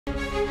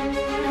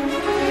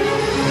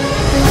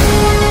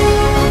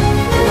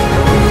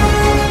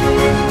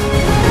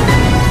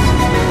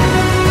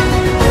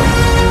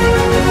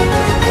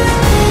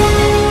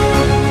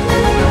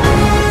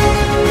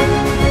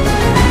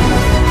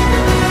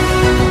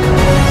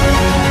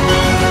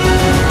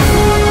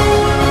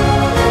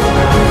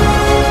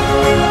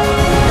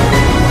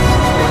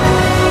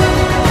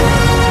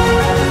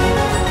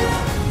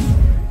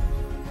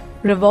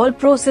Revol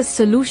Process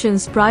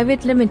Solutions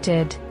Pvt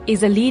Limited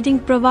is a leading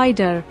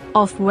provider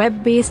of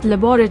web-based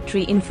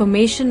laboratory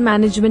information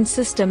management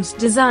systems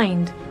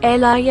designed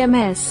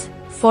 (LIMS)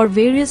 for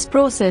various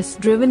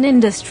process-driven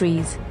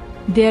industries.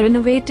 Their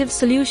innovative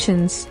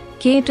solutions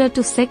cater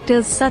to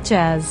sectors such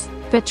as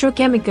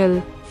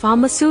petrochemical,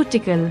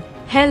 pharmaceutical,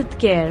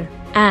 healthcare,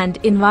 and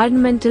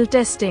environmental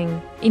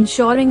testing,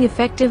 ensuring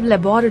effective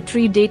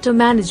laboratory data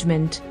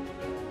management.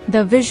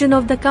 The vision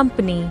of the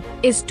company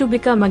is to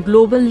become a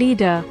global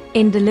leader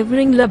in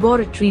delivering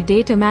laboratory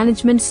data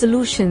management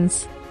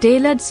solutions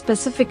tailored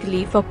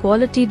specifically for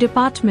quality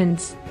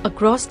departments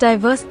across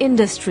diverse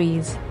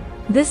industries.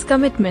 This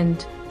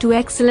commitment to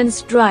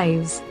excellence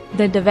drives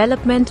the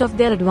development of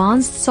their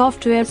advanced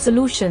software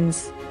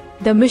solutions.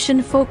 The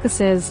mission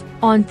focuses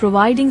on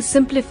providing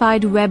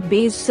simplified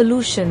web-based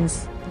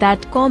solutions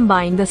that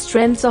combine the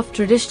strengths of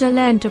traditional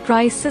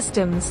enterprise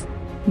systems.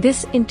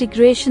 This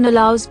integration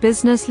allows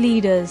business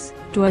leaders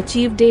to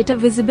achieve data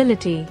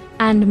visibility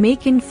and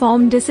make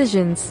informed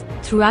decisions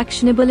through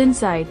actionable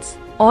insights,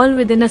 all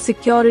within a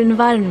secure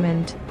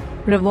environment.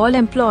 Revol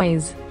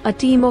employs a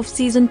team of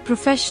seasoned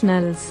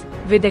professionals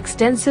with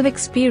extensive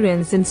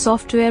experience in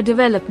software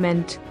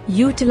development,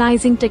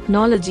 utilizing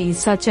technologies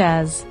such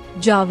as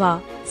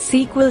Java,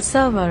 SQL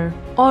Server,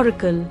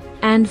 Oracle,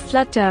 and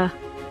Flutter.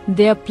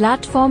 Their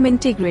platform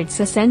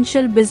integrates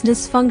essential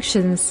business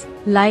functions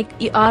like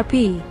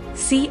ERP,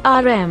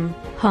 CRM,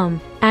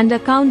 and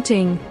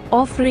accounting,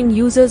 offering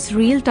users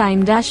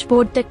real-time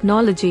dashboard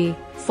technology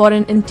for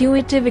an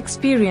intuitive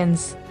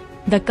experience.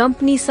 The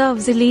company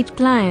serves elite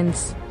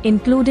clients,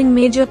 including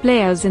major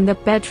players in the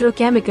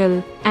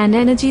petrochemical and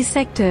energy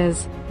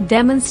sectors,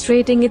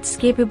 demonstrating its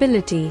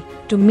capability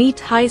to meet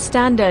high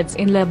standards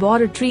in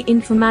laboratory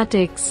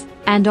informatics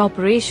and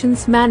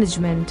operations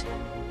management.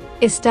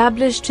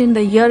 Established in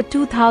the year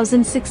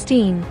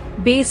 2016,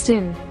 based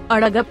in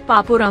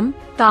Adagappapuram,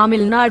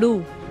 Tamil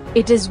Nadu,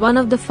 it is one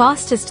of the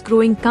fastest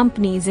growing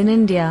companies in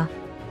India.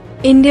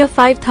 India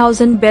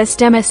 5000 Best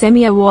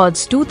MSME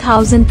Awards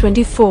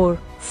 2024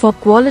 for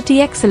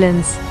quality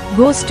excellence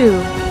goes to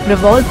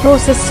Revol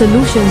Process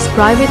Solutions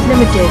Pvt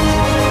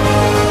Limited.